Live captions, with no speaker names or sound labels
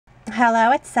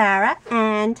hello, it's Sarah,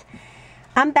 and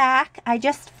I'm back. I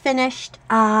just finished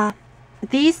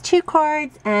these 2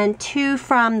 cards and 2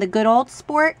 from the Good Old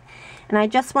Sport, and I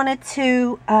just wanted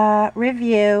to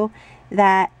review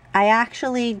that I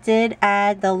actually did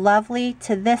add the Lovely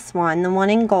to this one, the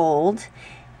one in gold,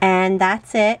 and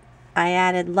that's it. I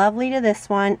added Lovely to this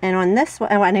one, and on this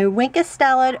one, I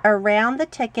Winkestellaed around the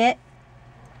ticket.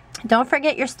 Don't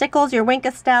forget your stickles, your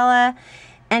Winkestella,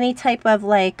 any type of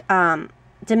like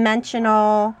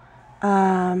dimensional,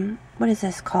 what is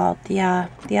this called? The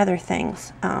other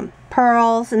things,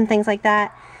 pearls and things like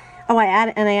that. Oh, I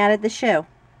added the shoe.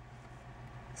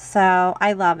 So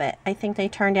I love it. I think they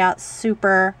turned out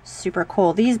super, super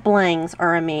cool. These blings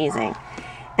are amazing.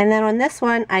 And then on this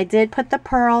one, I did put the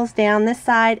pearls down this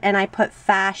side, and I put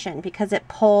fashion because it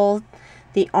pulled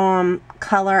the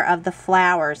color of the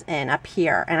flowers in up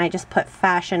here, and I just put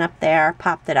fashion up there,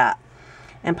 popped it up,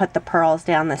 and put the pearls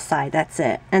down this side. That's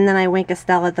it. And then I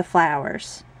Winkestellaed the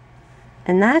flowers,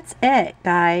 and that's it,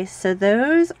 guys. So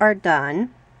those are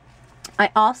done. I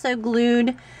also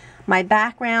glued my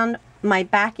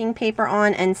backing paper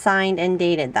on and signed and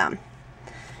dated them.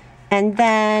 And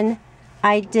then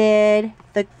I did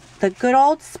the Good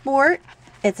Old Sport.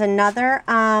 It's another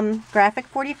graphic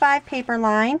 45 paper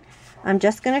line. I'm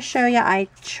just going to show you, I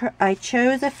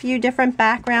chose a few different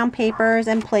background papers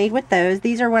and played with those.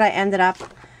 These are what I ended up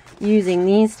using,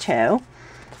 these 2.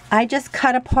 I just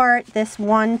cut apart this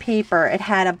one paper. It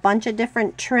had a bunch of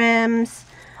different trims.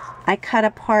 I cut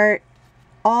apart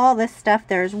all this stuff.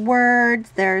 There's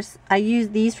words. I use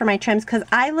these for my trims because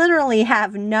I literally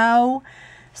have no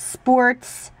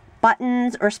sports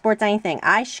buttons or sports anything.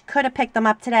 I could have picked them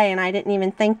up today and I didn't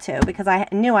even think to because I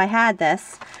knew I had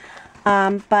this.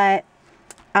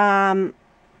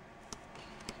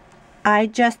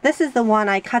 This is the one,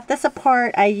 I cut this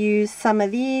apart. I used some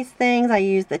of these things. I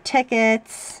used the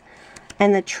tickets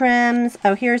and the trims.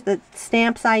 Oh, here's the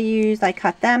stamps I used. I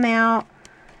cut them out.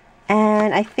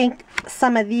 And I think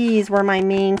some of these were my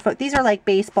main, these are like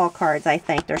baseball cards, I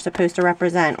think they're supposed to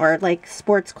represent, or like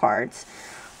sports cards.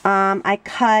 I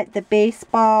cut the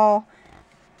baseball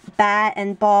bat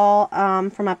and ball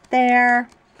from up there.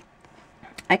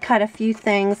 I cut a few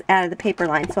things out of the paper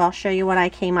line, so I'll show you what I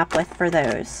came up with for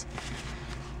those.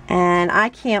 And I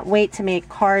can't wait to make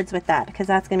cards with that because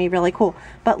that's going to be really cool.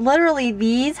 But literally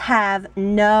these have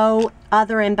no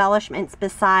other embellishments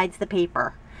besides the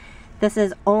paper. This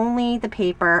is only the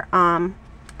paper, and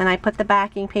I put the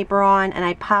backing paper on and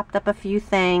I popped up a few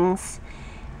things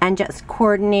and just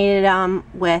coordinated them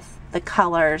with the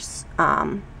colors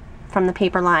from the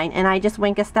paper line. And I just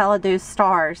Winkestellaed those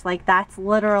stars. Like, that's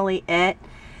literally it.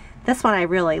 This one I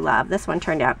really love. This one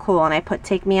turned out cool, and I put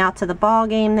Take Me Out to the Ball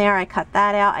Game there. I cut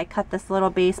that out. I cut this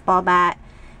little baseball bat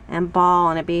and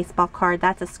ball and a baseball card.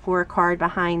 That's a score card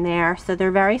behind there. So they're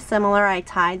very similar. I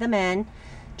tied them in,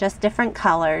 just different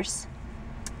colors.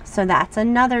 So that's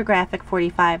another graphic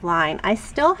 45 line. I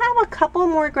still have a couple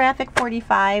more graphic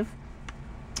 45.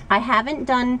 I haven't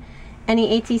done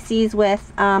any ATCs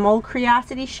with Old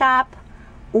Curiosity Shop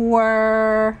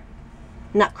or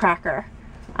Nutcracker.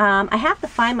 I have to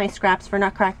find my scraps for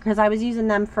Nutcracker because I was using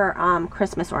them for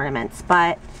Christmas ornaments.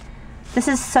 But this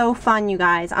is so fun, you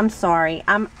guys. I'm sorry.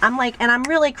 I'm like, and I'm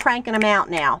really cranking them out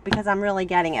now because I'm really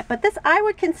getting it. But this, I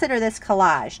would consider this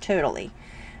collage totally.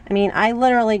 I mean, I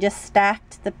literally just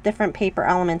stacked the different paper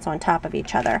elements on top of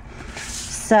each other.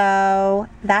 So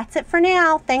that's it for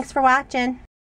now. Thanks for watching.